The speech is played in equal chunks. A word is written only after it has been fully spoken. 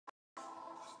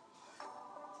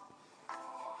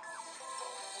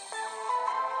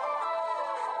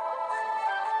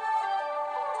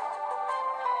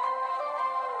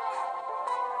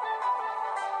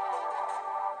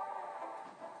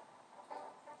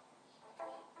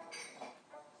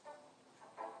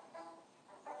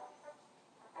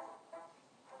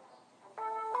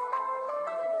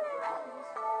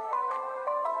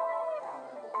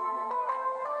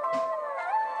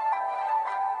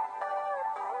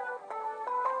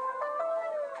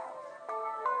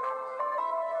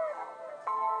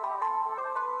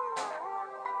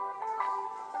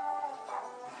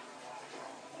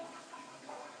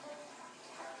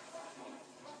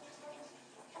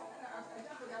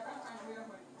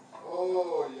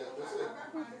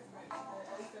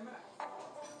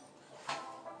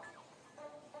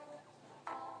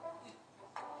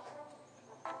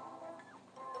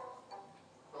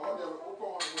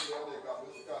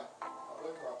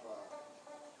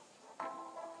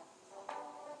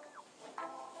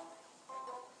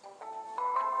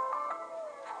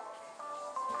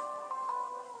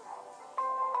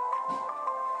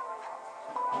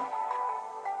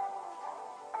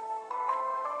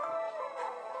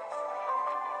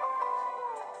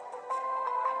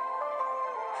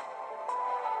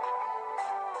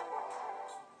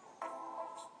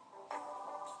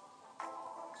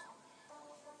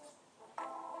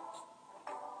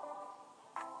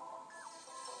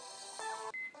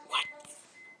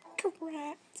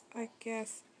Correct, I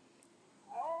guess.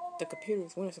 The computer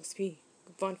is Windows XP.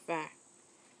 Fun fact.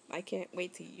 I can't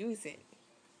wait to use it.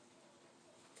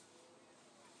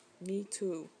 Me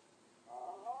too.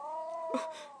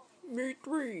 Me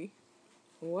three.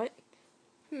 What?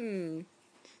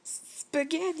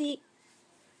 Spaghetti.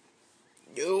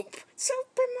 Nope.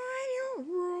 Super Mario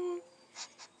wrong.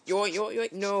 Yo.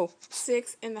 No.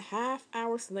 6.5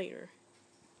 hours later.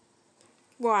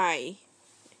 Why?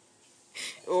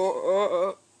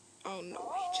 Oh no,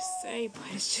 what you just say, but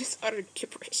it's just utter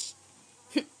gibberish.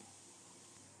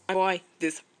 Boy,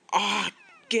 this,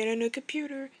 get a new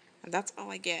computer. And that's all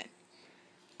I get.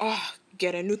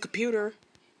 Get a new computer.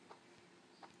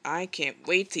 I can't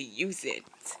wait to use it.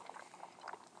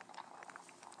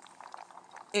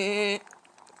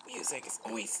 Music is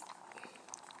always...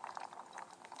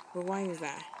 Well, why is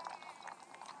that?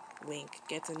 Link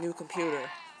gets a new computer.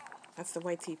 That's the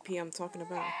YTP I'm talking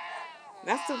about.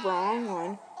 That's the wrong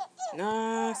one.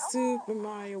 Nah, Super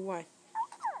Mario what?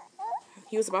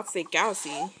 He was about to say Galaxy,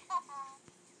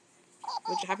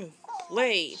 which I haven't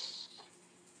played.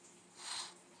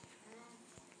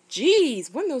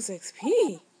 Jeez, Windows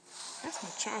XP. That's my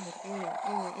childhood.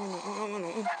 Oh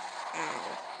no.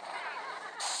 Ow.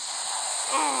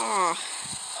 Ah.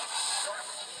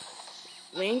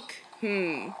 Link.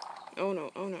 Oh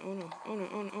no. Oh no.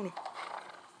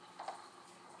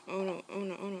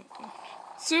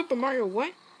 Super Mario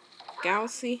what?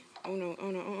 Galaxy. Oh no.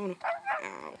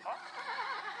 Ow.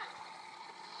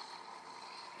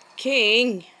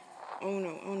 King. Oh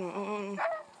no.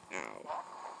 Ow.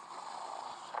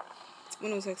 It's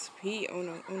Windows XP. Oh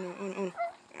no.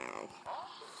 Ow.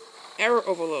 Error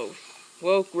overload.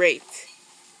 Well, great.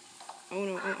 Oh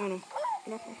no.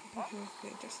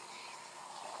 Just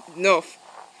enough.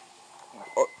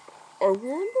 I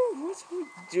wonder what's for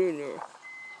dinner.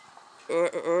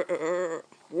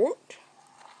 What?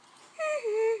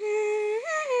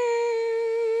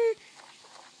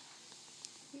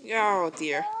 Oh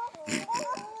dear.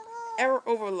 Error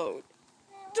overload.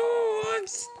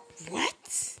 Dogs!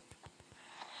 What?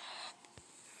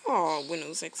 Oh,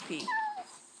 Windows XP.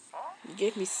 You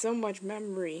gave me so much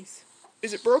memories.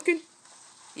 Is it broken?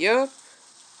 Yup.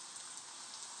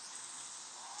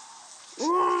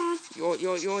 Yo.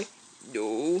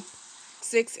 No.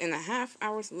 6.5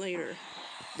 hours later.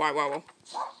 Wow.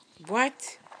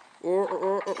 What?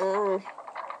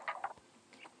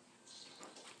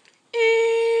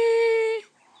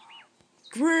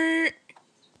 Great.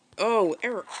 Oh,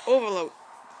 error overload.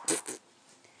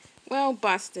 Well,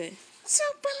 busted.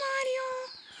 Super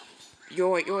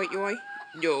Mario. Yo.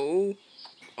 No.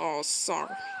 Oh,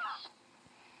 sorry.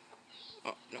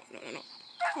 Oh, no.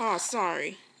 Oh,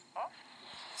 sorry.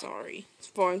 It's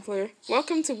fine, clear.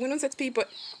 Welcome to Windows XP, but...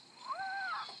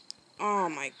 Oh,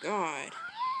 my God.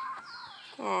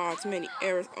 Oh, too many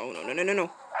errors. Oh, no.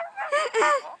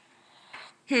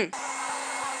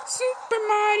 Super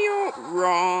Mario.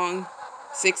 Wrong.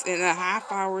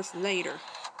 6.5 hours later.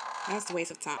 That's a waste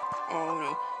of time.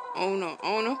 Oh,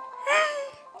 no.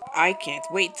 I can't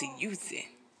wait to use it.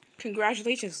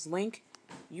 Congratulations, Link.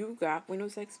 You got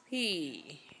Windows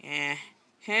XP.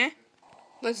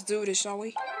 Let's do this, shall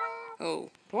we?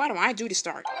 Oh, why don't I do the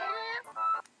start?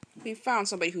 We found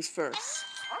somebody who's first.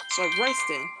 So,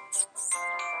 Royston.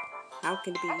 How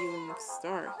can it be you in the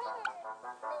start?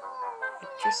 I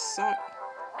just saw...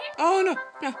 Oh, no.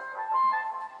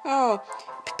 Oh.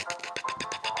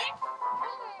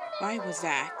 Why was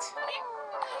that?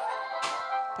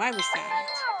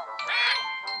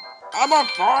 I'm a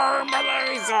farmer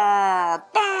laser!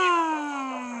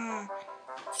 Bah!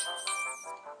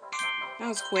 That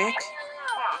was quick.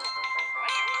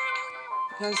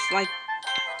 Because,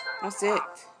 that's it.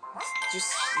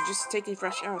 It's just taking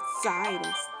fresh air outside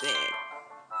instead.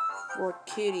 For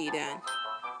Kitty, then.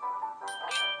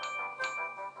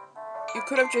 You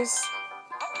could have just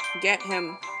get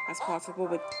him as possible,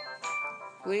 but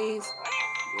please,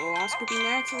 will Oscar be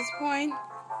next at this point?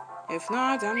 If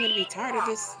not, I'm gonna be tired of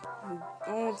this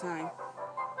all the time.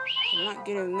 I'm not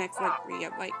getting next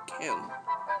like him.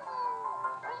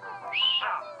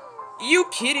 You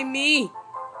kidding me?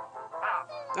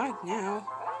 Not now.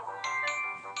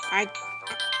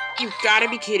 You gotta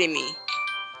be kidding me.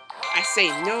 I say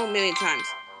no a million times.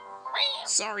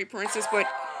 Sorry, princess, but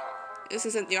this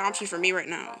isn't the option for me right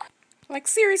now. Like,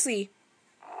 seriously.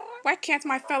 Why can't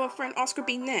my fellow friend Oscar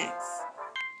be next?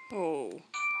 Oh.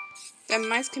 Then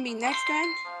mice can be next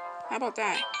then? How about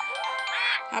that?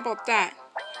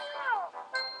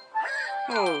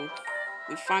 Oh.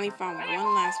 We finally found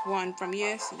one last one from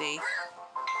yesterday.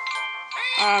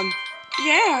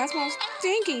 Yeah, that's what I was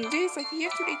thinking. This like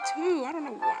yesterday too. I don't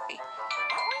know why.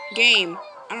 Game.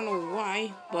 I don't know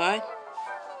why, but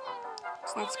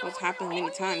it's not supposed to happen many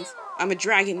times. I'm a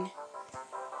dragon.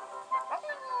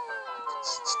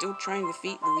 Still trying to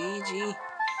defeat Luigi.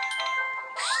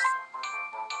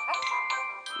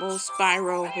 Well,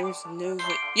 Spyro, there's no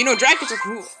way. You know, dragons are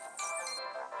cool.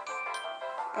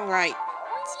 Alright.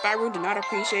 Spyro did not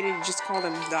appreciate it and just called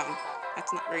them dumb.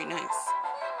 That's not very nice.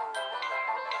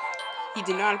 He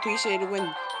did not appreciate it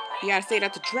when he had to say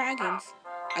that to dragons.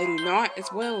 I do not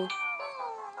as well.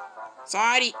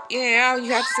 Sorry. Yeah,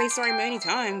 you have to say sorry many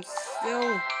times.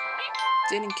 Still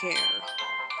didn't care.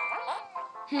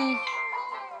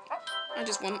 I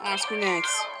just want an Oscar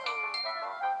next.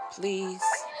 Please.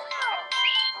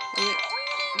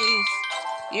 Please.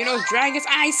 You know, dragons,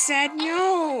 I said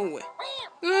no!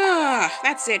 Ugh,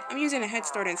 that's it. I'm using a head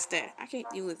start instead. I can't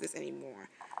deal with this anymore.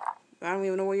 I don't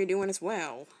even know what you're doing as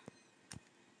well.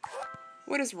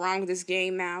 What is wrong with this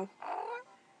game now?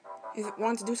 Is it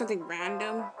want to do something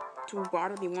random to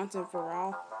bother me once and for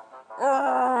all?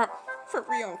 For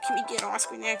real, can we get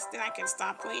Oscar next? Then I can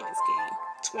stop playing this game.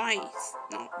 Twice,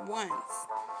 not once.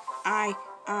 I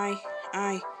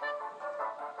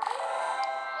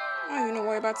don't even know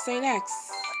what I'm about to say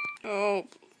next. Oh,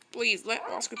 please, let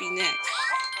Oscar be next.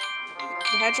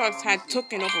 The hedgehogs had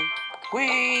taken over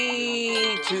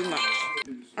way too much.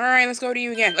 Alright, let's go to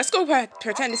you again. Let's go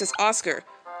pretend this is Oscar.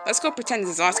 Let's go pretend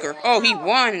this is Oscar. Oh, he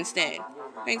won instead.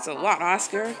 Thanks a lot,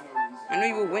 Oscar. I know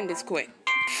you will win this quick.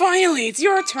 Finally, it's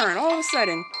your turn all of a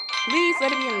sudden. Please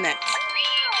let it be in next.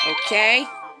 Okay?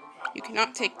 You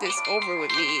cannot take this over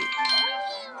with me.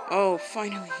 Oh,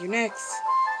 finally, you're next.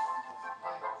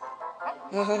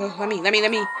 Let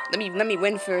me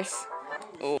win first.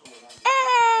 Oh.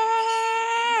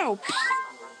 Ow!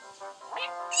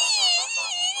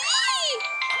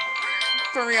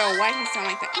 For real, why does he sound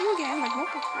like that? You again, like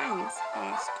multiple times,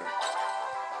 Oscar.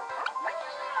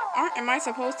 Am I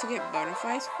supposed to get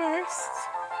butterflies first?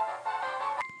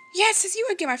 Yes, it's you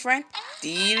again, my friend.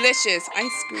 Delicious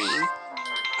ice cream.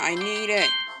 I need it.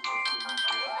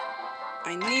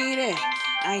 I need it.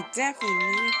 I definitely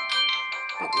need it.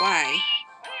 But why?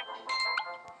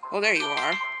 Oh, there you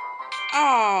are.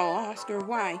 Oh, Oscar,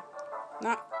 why?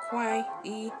 Not quite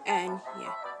E-N.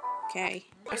 Yeah. Okay.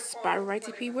 A Spyro right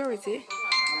TP. Where is it?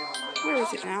 Where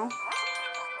is it now?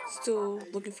 Still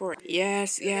looking for it.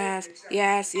 Yes. I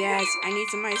need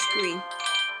some ice cream.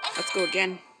 Let's go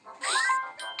again.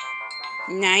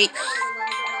 Night.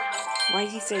 Why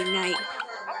did he say night?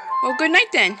 Well, good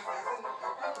night then.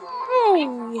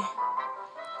 Oh.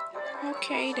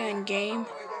 Okay then, game.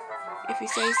 If you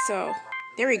say so.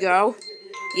 There we go.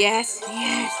 Yes.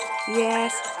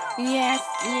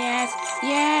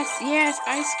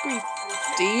 Ice cream.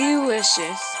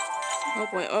 Delicious. Oh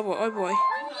boy.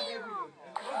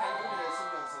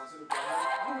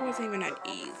 It wasn't even that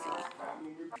easy.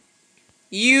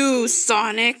 You,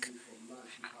 Sonic.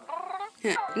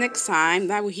 Next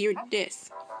time, I will hear this.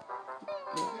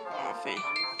 Often.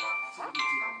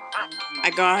 I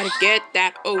gotta get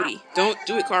that Odie. Don't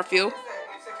do it, Garfield.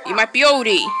 You might be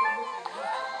Odie.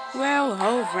 Well,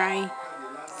 alright.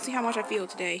 See how much I feel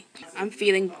today. I'm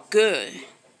feeling good.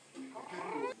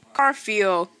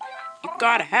 Garfield, you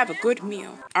gotta have a good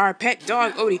meal. Our pet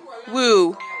dog, Odie,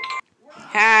 woo,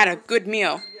 had a good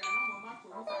meal.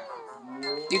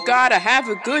 You gotta have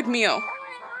a good meal.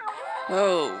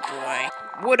 Oh, boy.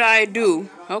 What'd I do?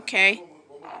 Okay.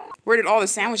 Where did all the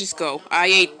sandwiches go? I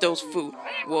ate those food.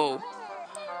 Whoa.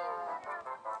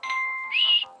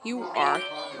 You are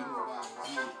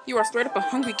straight up a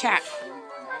hungry cat.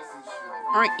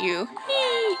 Aren't you?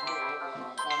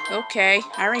 Okay,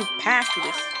 I already passed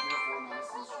this.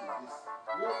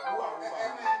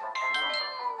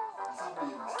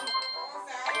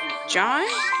 John?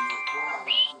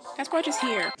 That's why just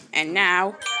here. And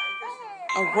now,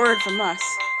 a word from us.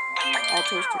 All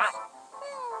toasters.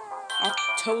 All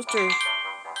toaster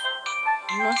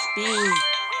must be.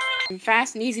 And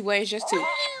fast and easy way is just to.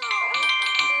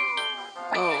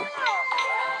 Oh.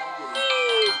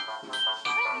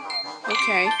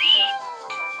 Okay.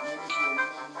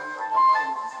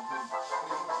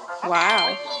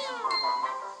 Wow.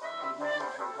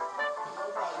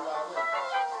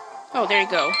 Oh, there you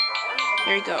go.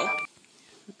 There you go.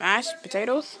 Mashed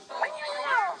potatoes?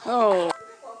 Oh.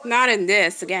 Not in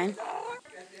this again.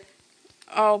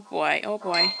 Oh boy.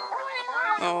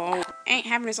 Oh, ain't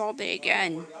having this all day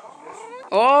again.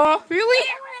 Oh, really?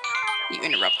 You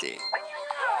interrupted.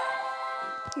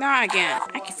 Not again.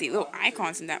 I can see little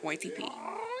icons in that YTP.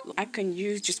 I can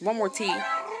use just one more tea.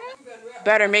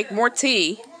 Better make more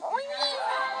tea.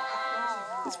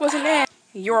 This wasn't it.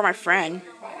 You're my friend.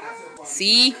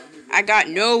 See? I got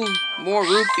no more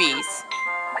rupees.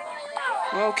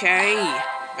 Okay,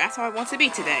 that's how I want to be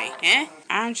today, eh?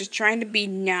 I'm just trying to be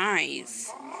nice.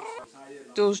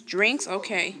 Those drinks?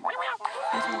 Okay.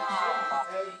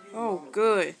 Oh,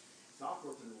 good.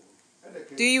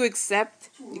 Do you accept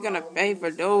you're gonna pay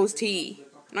for those tea?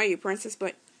 Not you, princess,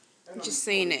 but I'm just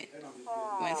saying it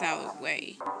when it's out of the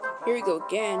way. Here we go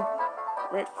again.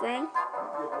 Right, friend?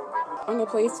 I'm gonna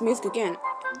play some music again.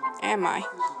 Am I?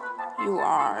 You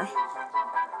are.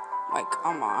 Like,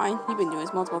 come on. You've been doing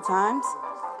this multiple times.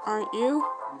 Aren't you?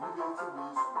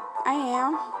 I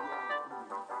am.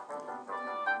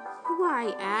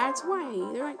 Why, ads? Why?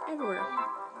 They're like everywhere.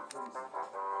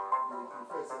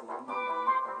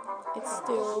 It's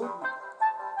still...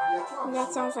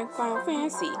 That sounds like Final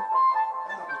Fantasy.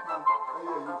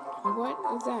 What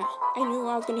is that? I knew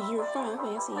I was gonna hear Final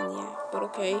Fantasy in the app, but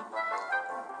okay.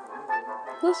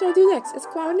 What should I do next? It's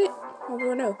cloud it? Oh,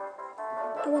 no.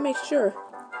 I wanna make sure.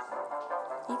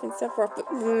 Even stuff off the...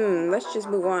 let's just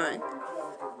move on.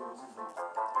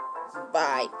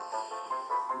 Bye.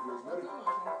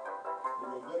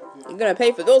 You're gonna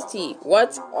pay for those tea.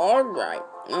 What? Alright.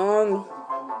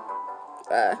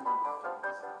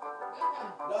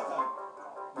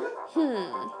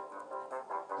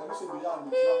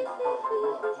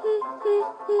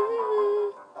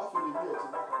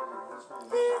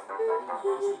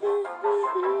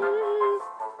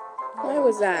 Why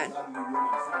was that?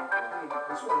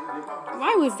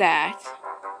 Why was that?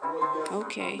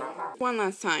 Okay. One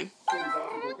last time.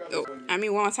 Oh,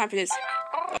 one last time for this.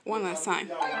 One last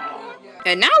time.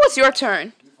 And now it's your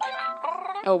turn.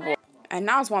 Oh boy. And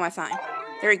now it's one last time.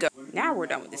 There we go. Now we're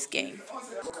done with this game.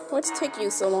 What's taking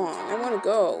you so long? I want to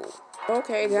go.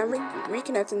 Okay, then I'm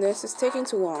reconnecting this. It's taking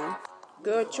too long.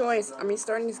 Good choice. I'm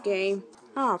restarting this game.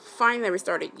 Oh, finally I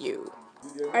restarted you.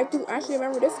 I do actually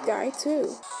remember this guy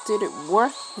too. Did it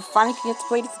work? We finally get to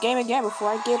play this game again before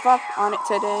I give up on it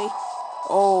today.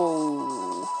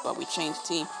 Oh, but we changed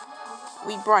team.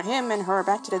 We brought him and her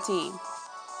back to the team.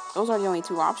 Those are the only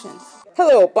two options.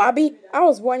 Hello, Bobby. I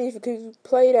was wondering if you could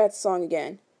play that song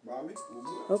again.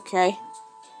 Okay.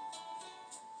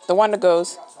 The one that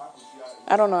goes,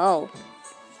 I don't know.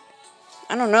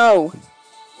 I don't know.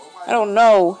 I don't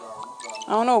know.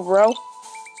 I don't know, bro.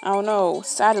 I don't know.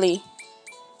 Sadly.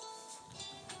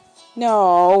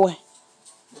 No.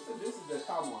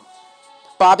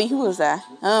 Bobby, who was that?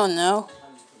 I don't know.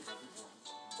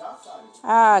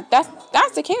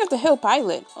 That's the King of the Hill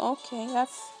pilot. Okay,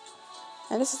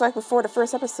 and this is like before the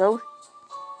first episode.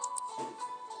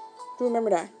 Do you remember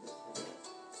that?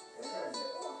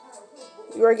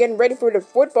 You are getting ready for the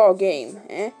football game,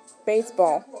 eh?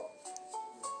 Baseball.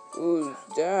 Who's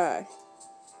that?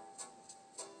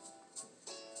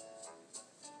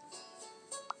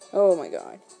 Oh my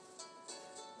god.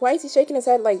 Why is he shaking his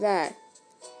head like that?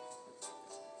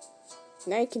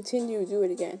 Now you continue to do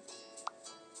it again.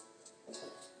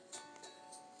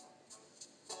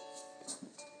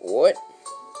 What?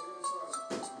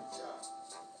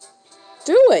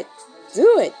 Do it!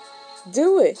 Do it!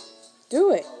 Do it!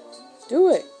 Do it! Do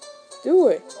it! Do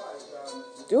it!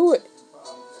 Do it!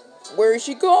 Where did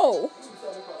she go?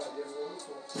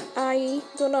 I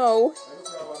don't know.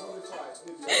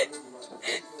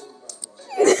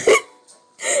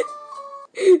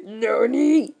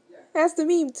 Nani? That's the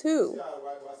meme too.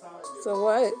 So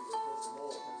what?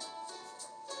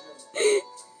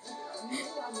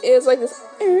 It's like this.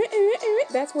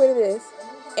 That's what it is.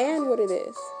 And what it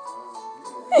is.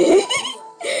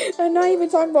 I'm not even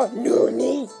talking about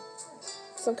Nani.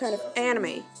 Some kind of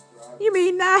anime. You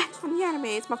mean that? From the anime.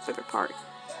 It's my favorite part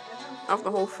of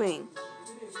the whole thing.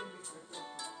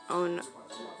 Oh no.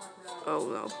 Oh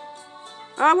no.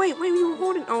 Oh wait, you were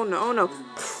holding. Oh no, oh no.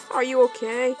 Are you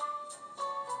okay?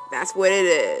 That's what it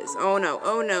is. Oh no,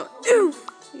 oh no. Oof.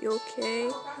 You okay?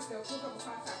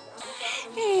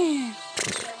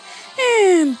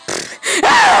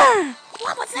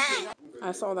 What was that?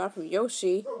 I saw that from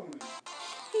Yoshi.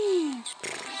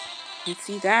 You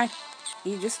see that?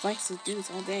 He just likes to do this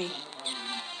all day.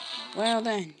 Well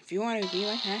then, if you want to be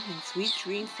like that, then sweet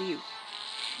dreams to you.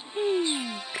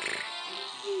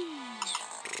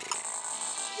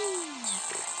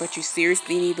 But you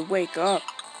seriously need to wake up.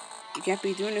 You can't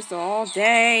be doing this all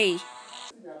day.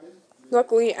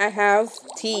 Luckily, I have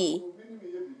tea.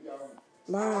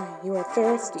 My, you are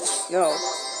thirsty. No.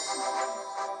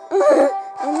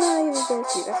 I'm not even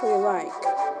thirsty. That's what you like.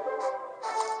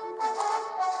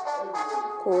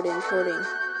 Coding.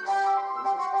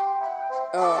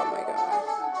 Oh my god.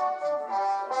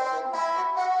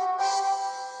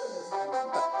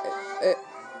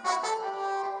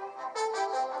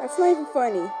 That's not even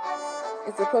funny.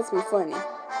 It's supposed to be funny.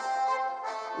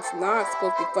 It's not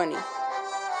supposed to be funny.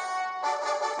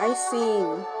 I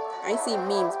see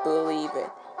memes, believe it.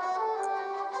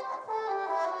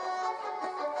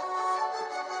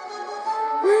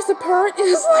 Where's the part?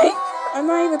 It's like, I'm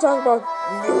not even talking about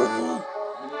Mimpi.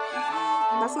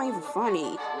 That's not even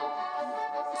funny.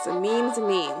 It's a meme's a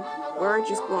meme. Word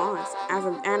just go on as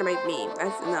an anime meme.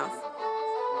 That's enough.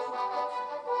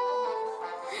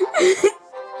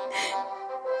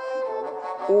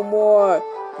 Oh my.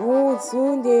 Oh,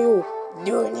 Sunday.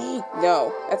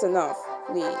 No, that's enough.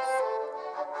 Please.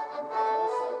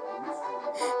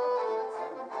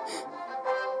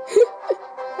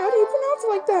 How do you pronounce it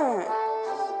like that?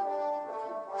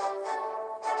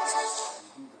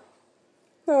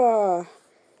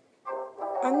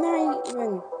 I'm not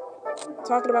even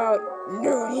talking about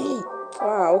nerdy.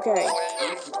 Wow, okay.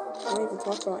 I'm not even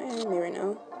talking about anime right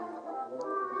now.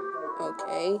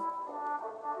 Okay.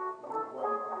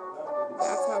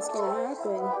 That's how it's gonna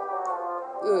happen.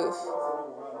 Ugh.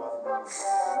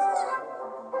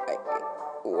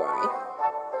 Why?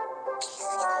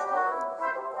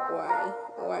 Why?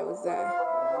 Why was that?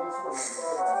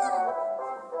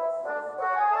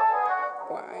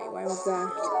 Why? Why was that?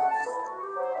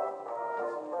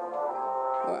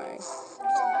 Why?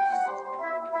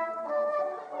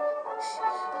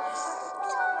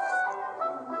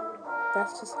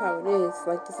 That's just how it is.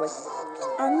 Like, just like,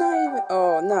 I'm not even.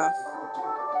 Oh, enough.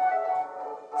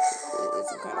 It's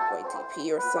some kind of white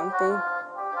TP or something.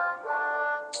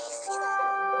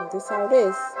 This is how it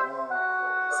is.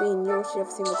 Seeing Yoshi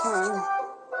every single time.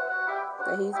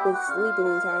 That he's been sleeping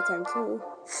the entire time too.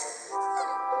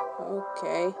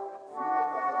 Okay.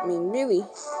 I mean, really,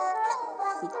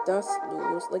 he does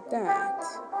lose like that.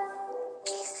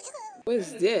 What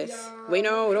is this? Wait,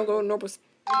 no, don't go normal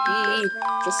speed.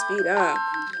 Just speed up.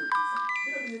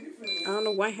 I don't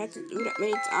know why I had to do that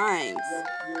many times.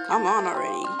 Come on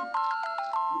already.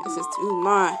 This is too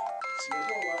much.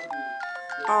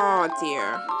 Oh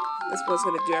dear. That's what it's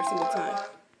gonna do every single time.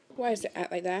 Why does it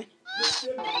act like that?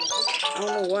 I don't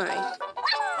know why.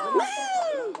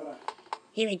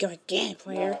 Here we go again,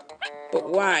 player. But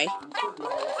why?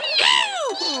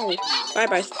 Oh,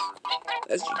 bye-bye.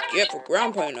 That's what you get for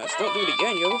ground playing us. Don't do it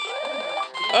again, yo.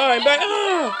 Oh, I'm back.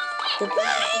 Oh,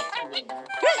 goodbye.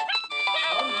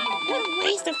 What a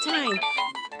waste of time.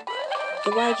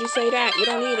 Then why did you say that? You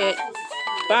don't need it.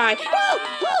 Bye. You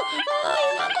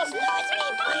almost lost me,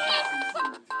 player.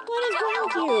 What is wrong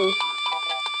with you?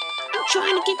 I'm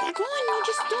trying to get back on. You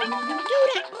just don't do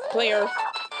that. Player,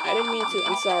 I didn't mean to.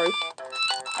 I'm sorry.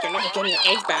 You're never getting your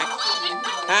eggs back.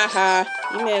 Haha,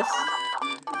 you missed.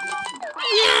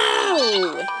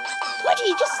 No!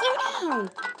 Pudgy, just slow down.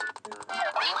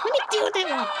 Let me deal with that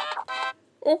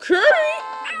one. Okay.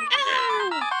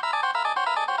 Ow.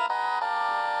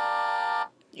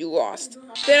 You lost.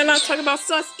 Then I'm not talking about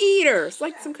sauce eaters.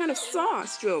 Like some kind of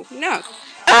sauce joke. No.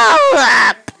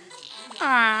 Oh,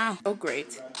 oh great.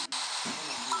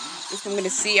 This I'm gonna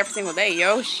see every single day,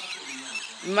 yo.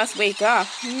 You must wake up.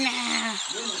 Nah.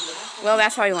 Well,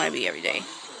 that's how you want to be every day.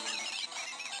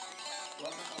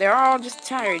 They're all just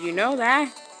tired, you know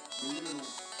that?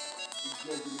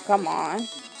 Come on.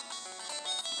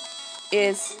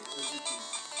 You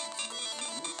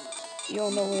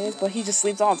don't know what it is, but he just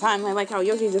sleeps all the time. I like how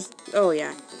Yoshi just... Oh,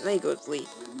 yeah. Let me go to sleep.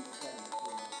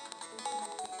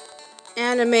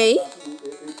 Anime.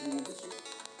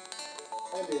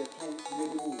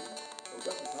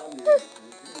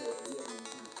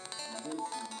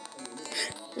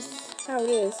 This is how it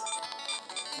is.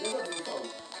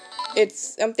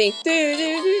 It's something...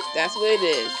 That's what it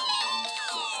is.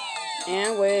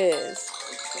 And what it is.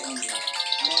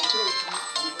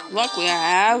 Luckily, I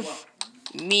have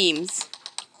memes.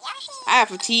 I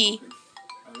have a tea.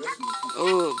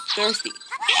 Oh, thirsty.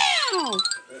 Ow!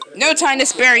 No time to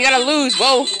spare. You gotta lose.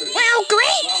 Whoa. Wow,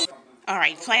 great. All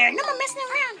right, player. No more messing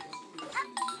around.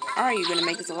 Are you gonna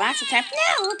make this the last attempt?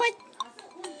 No, but.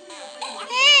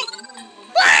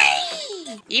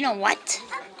 Why? You know what?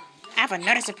 I have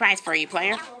another surprise for you,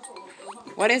 player.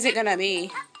 What is it gonna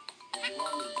be?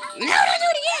 No, don't do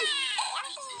it again.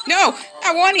 No,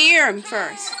 I want to hear him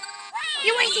first.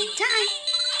 You're wasting time.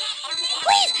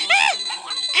 Please!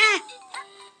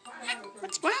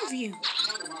 What's wrong with you?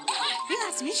 You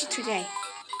have some issues today.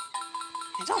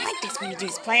 I don't like this when you do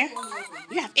this, player.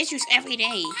 You have issues every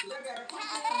day.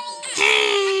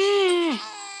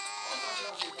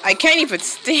 I can't even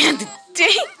stand the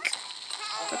dink.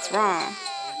 What's wrong?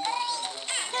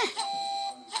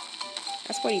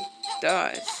 That's what he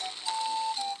does.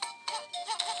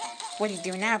 What are you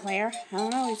doing now, player? I don't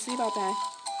know. Let's see about that.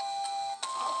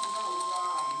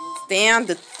 Stand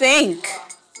to think.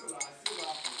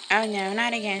 Oh no,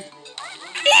 not again.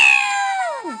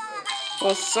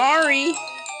 Well, sorry.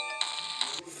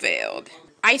 Failed.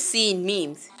 I seen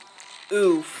memes.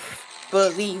 Oof.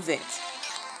 Believe it.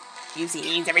 You see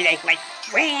memes every day, like,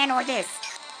 ran or this.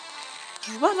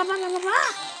 Blah, blah, blah, blah, blah,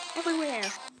 blah.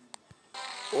 Everywhere.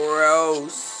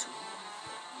 Gross.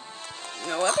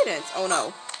 No evidence. Oh,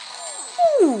 no.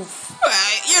 Oof.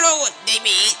 You know what they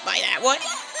mean by that one?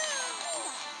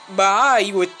 Bye,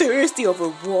 you were thirsty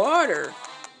over water.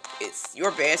 It's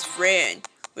your best friend.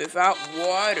 Without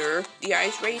water,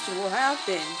 dehydration will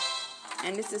happen.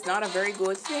 And this is not a very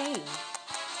good thing.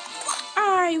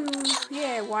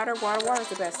 Yeah, water is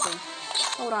the best thing.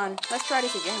 Hold on, let's try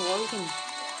this again. Well, we can...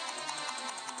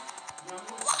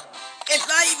 It's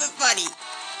not even funny.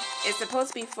 It's supposed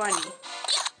to be funny.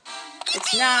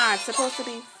 It's not supposed to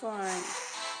be fun.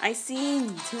 I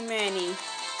seen too many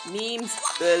memes.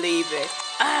 Believe it.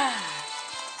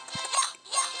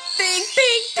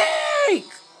 Think.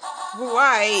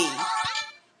 Why?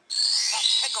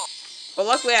 But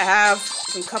luckily I have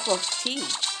some cup of tea.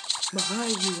 Why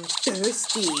you are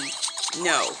thirsty?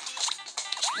 No.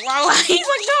 Wow, he's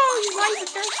like, no, he's not even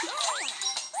thirsty.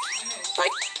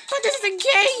 But this is the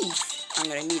case. I'm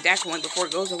gonna need that one before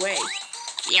it goes away.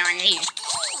 Yeah, I need it.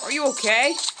 Are you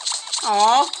okay?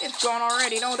 Aw, it's gone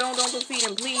already. No, don't defeat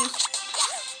him, please.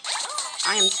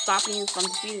 I am stopping you from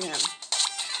defeating him.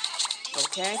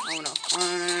 Okay? Oh no.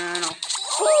 No.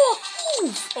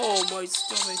 Oh, my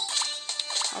stomach.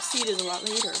 I'll see this a lot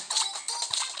later.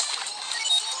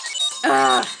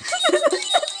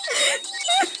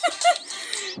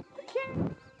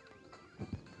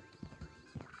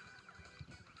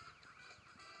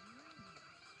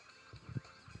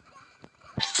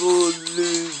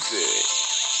 Believe it.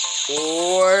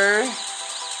 Or...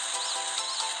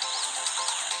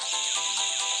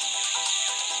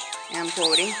 I'm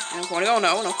quoting. Oh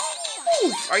no.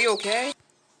 Are you okay?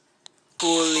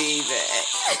 Believe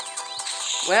it.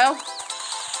 Well,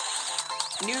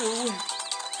 no.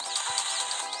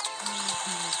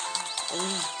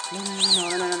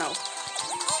 No.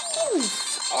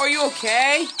 Are you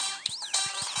okay?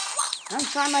 I'm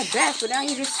trying my best, but now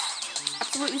you just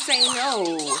absolutely say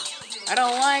no. I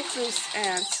don't like this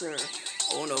answer.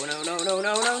 Oh no.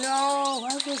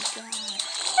 I forgot.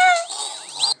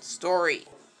 Story.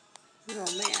 Oh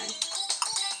man.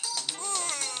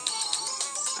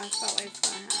 I felt like it's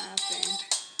gonna happen.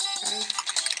 Right?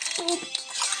 Boop.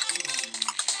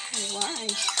 Why?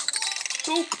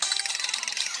 Boop.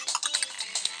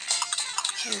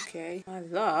 Okay. I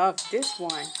love this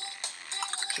one.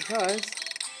 Because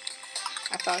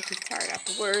I thought she was tired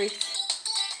afterwards.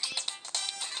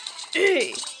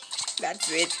 Hey, that's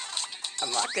it.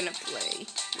 I'm not gonna play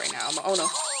right now. Oh no.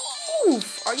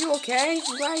 Oof. Are you okay?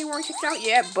 I'm glad you weren't kicked out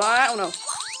yet, but oh no.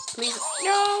 Please.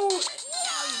 No.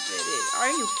 Now you did it. Are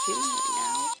you kidding me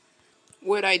now?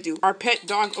 What'd I do? Our pet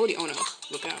dog Odie. Oh no.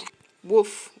 Look out.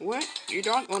 Woof. What? Your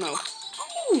dog? Oh no.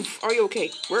 Oof. Are you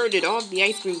okay? Where did all the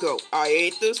ice cream go? I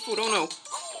ate this food. Oh no.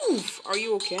 Oof. Are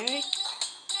you okay?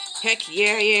 Heck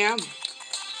yeah, I am.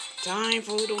 Time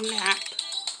for a little nap.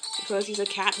 Because he's a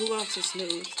cat who loves to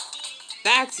snooze.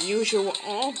 That's usual.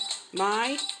 Oh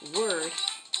my word.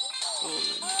 Oh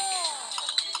my God.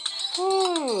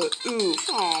 Oh, oof.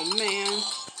 Oh man.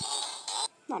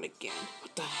 Not again.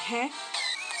 What the heck?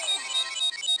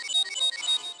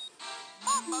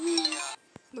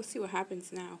 Let's see what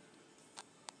happens now.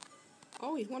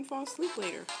 Oh, he's gonna fall asleep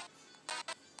later.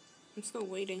 I'm still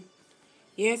waiting.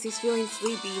 Yes, he's feeling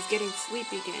sleepy. He's getting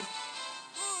sleepy again.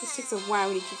 This takes a while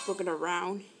when he keeps looking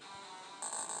around.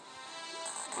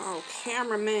 Oh,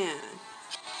 cameraman.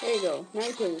 There you go. Now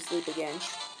you put him to sleep again.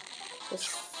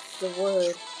 That's the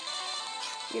word.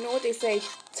 You know what they say?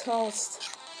 Toast.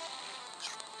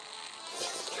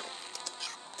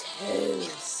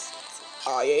 Toast.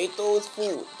 I ate those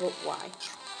food. But why?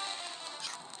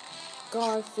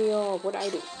 Garfield. What'd I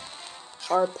do?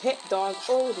 Our pet dog,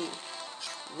 Odie.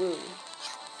 Woo.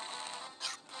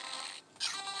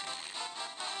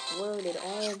 Where did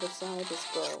all the scientists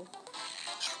go?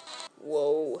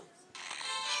 Whoa.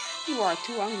 You are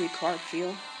too hungry,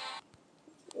 Garfield.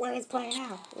 Where is playing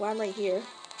now? Well, I'm right here.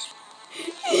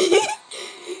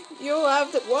 You'll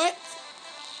have to, what?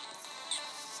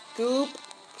 Scoop,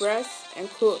 press, and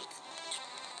cook.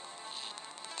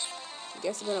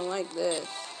 Guess I'm gonna like this.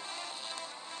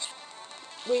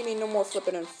 What do you mean no more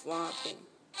flipping and flopping?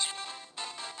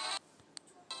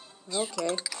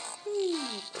 Okay.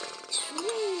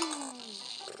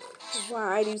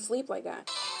 Why do you sleep like that?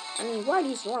 I mean, why do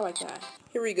you snore like that?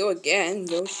 Here we go again.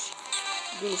 Those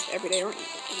do this every day, aren't you?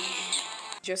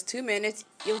 Just 2 minutes,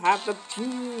 you'll have the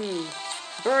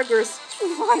burgers.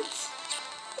 What?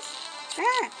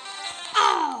 That?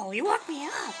 Oh, you woke me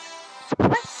up.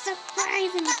 What's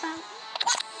surprising about?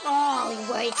 Oh,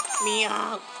 wake me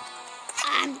up.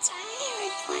 I'm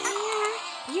tired, player.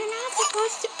 You're not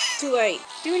supposed to. Too late.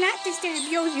 Do not disturb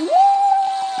Yoshi.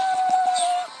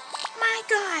 My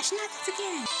gosh, not this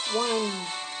again. One.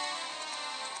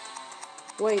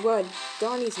 Wait, what?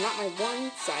 Donnie's not my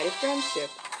one-sided friendship.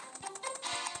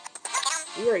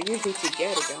 We are usually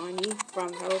together, Donnie.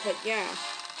 From Hello Pet, yeah.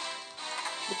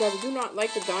 Because I do not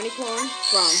like the Donnie clone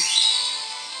from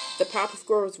the Powerpuff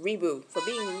Girls reboot for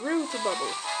being rude to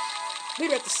Bubbles.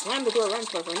 We'd have to slam the door around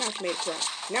for her.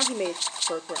 Now he made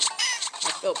her cry.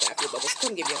 I felt bad for you, Bubbles.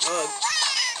 Come give you a hug.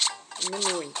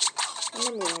 Remember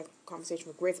when we had a conversation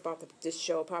with Grace about this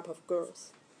show, Powerpuff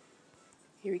Girls.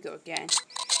 Here we go again.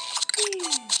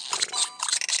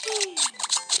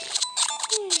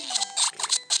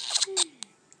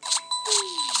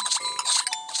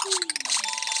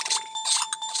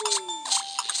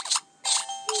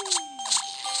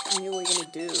 I knew what we were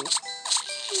gonna do.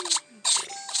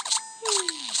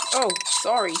 Oh,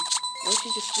 sorry. Why don't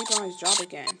you just sleep on his job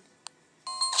again?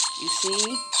 You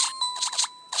see?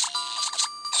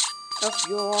 That's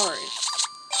yours.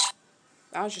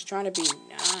 I was just trying to be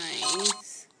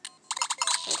nice.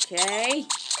 Okay?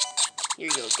 Here you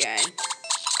go again.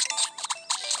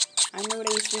 I know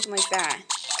that you're sleeping like that.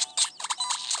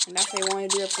 And that's what I want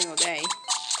to do every single day.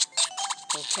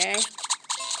 Okay?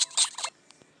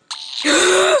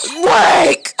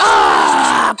 Wake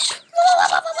up!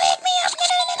 Wake me up!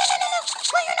 No!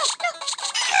 Player,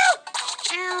 no!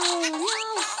 Ow! No,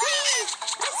 please!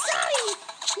 I'm sorry!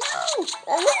 No!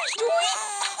 Oh, what are you doing?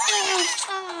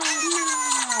 Oh,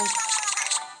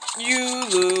 no! You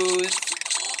lose.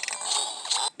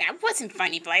 That wasn't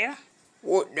funny, player.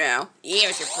 What now?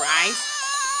 Here's your prize.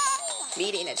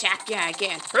 Meeting a chat guy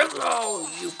again. Hello,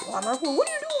 you plumber. What are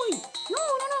you doing? No.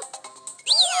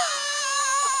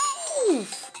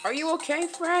 Oof. Are you okay,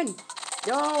 friend?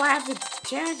 No, I have the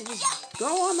chance to just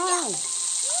go on my own.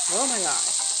 Oh my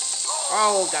gosh.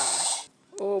 Oh gosh.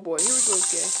 Oh boy, here we go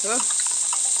again. Huh?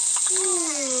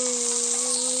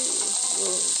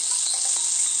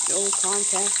 No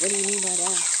contact? What do you mean by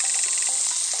that?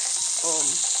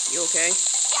 You okay?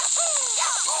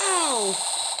 Ow!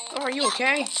 Oh, are you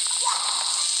okay?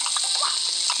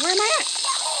 Where am I at?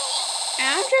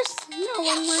 I'm just... No,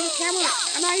 I'm wearing the camera.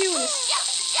 Am I you?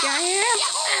 Yeah, I am.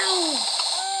 Ow!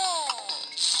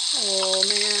 Oh,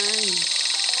 man.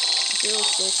 I feel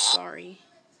so sorry.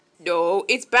 No,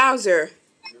 it's Bowser.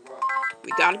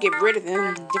 We gotta get rid of him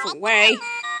in a different way.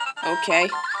 Okay.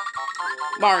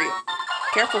 Mario,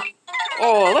 careful.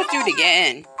 Oh, let's do it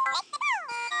again.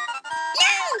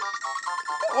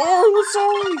 Oh, I'm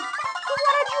sorry. What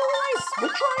did you realize?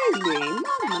 We're trying me.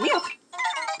 Mamma mia.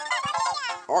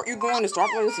 Aren't you going to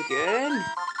start with this again?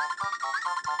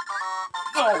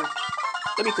 Oh,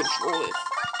 let me control it.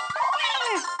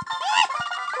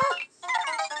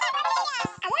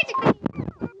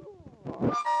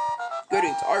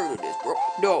 Getting tired of this, bro.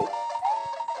 No.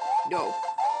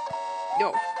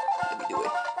 Let me do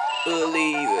it.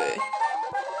 Believe it.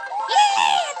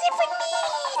 Yeah, different me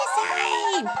this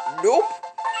time. Nope.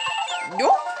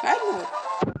 I don't.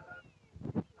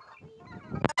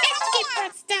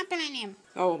 Escape stomping on him.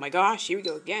 Oh my gosh, here we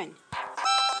go again.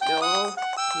 No,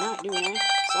 I'm not doing that.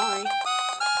 Sorry.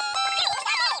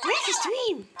 Where's the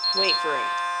stream? Wait for it.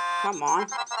 Come on.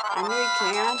 I know you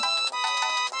can.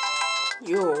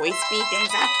 You always speed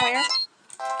things up, player.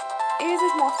 Is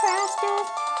this more faster?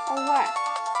 Or what?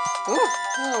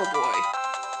 Oh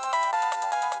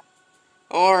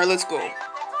boy. Alright, let's go.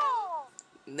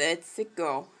 Let's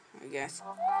go, I guess.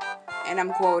 And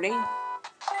I'm quoting.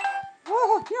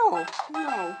 Oh,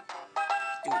 no.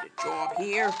 Do the job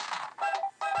here.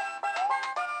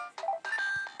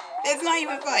 It's not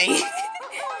even funny.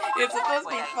 It's supposed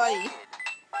to be funny.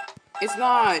 It's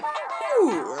not.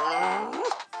 No.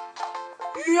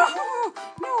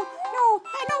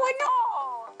 I know.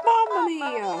 Mamma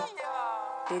mia.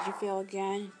 Did you fail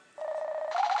again?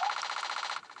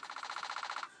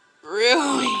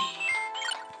 Really?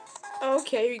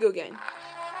 Okay, here we go again.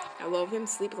 I love him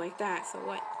sleeping like that, so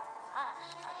what?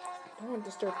 I don't want to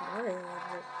disturb Mario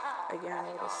again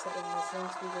all of a sudden, as long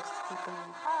as we just keep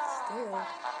him still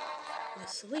and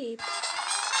asleep.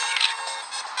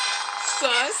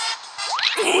 Sus?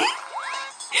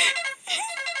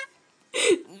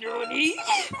 Nani?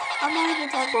 I'm not even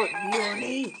talking about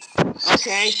Nani.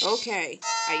 Okay.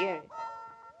 I get it.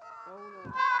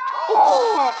 Oh.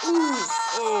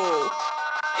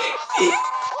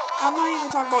 I'm not even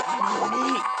talking about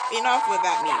Nani. Enough with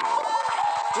that meme already.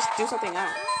 Just do something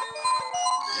else.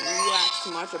 You relax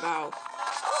too much about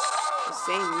the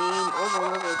same meme over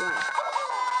and over again.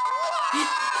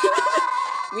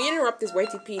 We interrupt this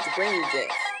YTP to bring you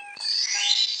this.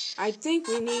 I think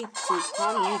we need to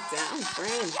calm you down,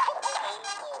 friend.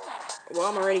 Well,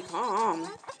 I'm already calm.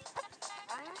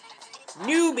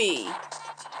 Newbie.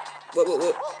 What?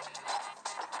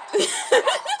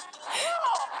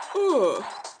 Oh.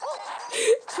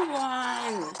 Come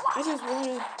on. I just want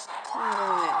to...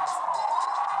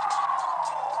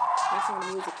 That's how the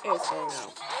music is. Oh no.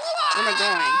 Where am I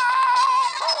going?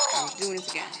 I'm doing this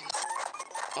again.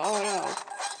 Oh no.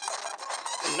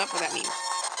 Enough of that meme.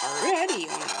 Already?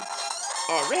 Oh no.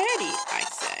 Already, I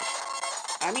said.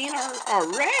 I mean,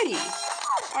 already.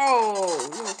 Oh,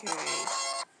 okay.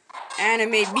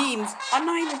 Anime memes. I'm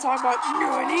not even talking about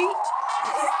nerding.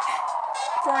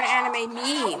 For an anime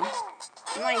meme.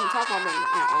 I'm not even talking about them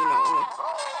right now. Oh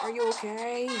no. Are you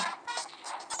okay?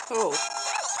 Oh.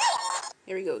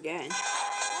 Here we go again.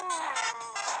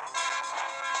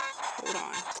 Hold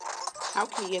on. How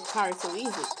can you get tired so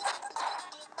easy?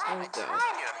 There we go.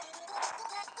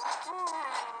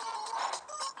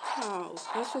 Oh,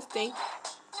 let's just think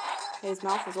his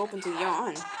mouth is open to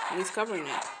yawn, and he's covering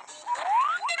it.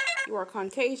 You are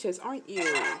contagious, aren't you?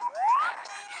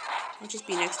 I'll just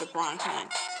be next to Bron, come on.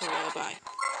 Bye.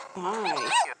 Hi.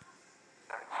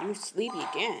 You're sleepy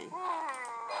again.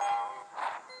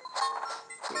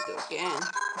 Here we go again.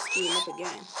 Let's speed him up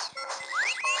again.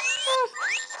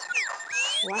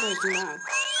 Why don't you now?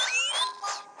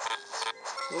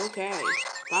 Okay,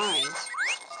 fine.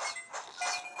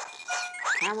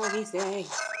 Camera these days.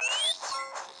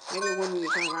 Maybe when we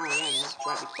turn around again, you'll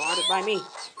try to be bothered by me.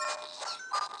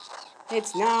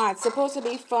 It's not supposed to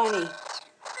be funny.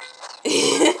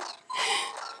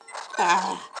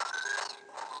 Ah.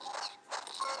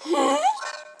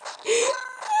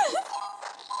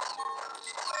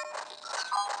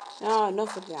 Oh,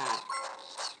 enough of that.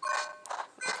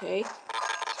 Okay.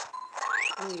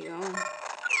 There you go.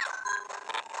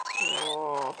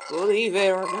 Oh, believe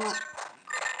it or not.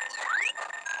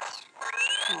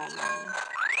 Oh, man.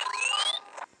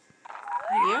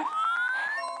 Yeah.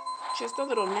 Just a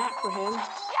little nap for him.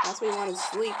 That's what he wanted to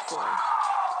sleep for.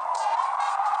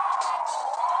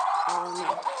 Oh, no.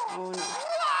 Oh, no.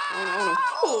 Oh, no.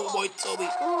 Oh, my tummy.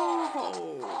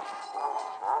 Oh.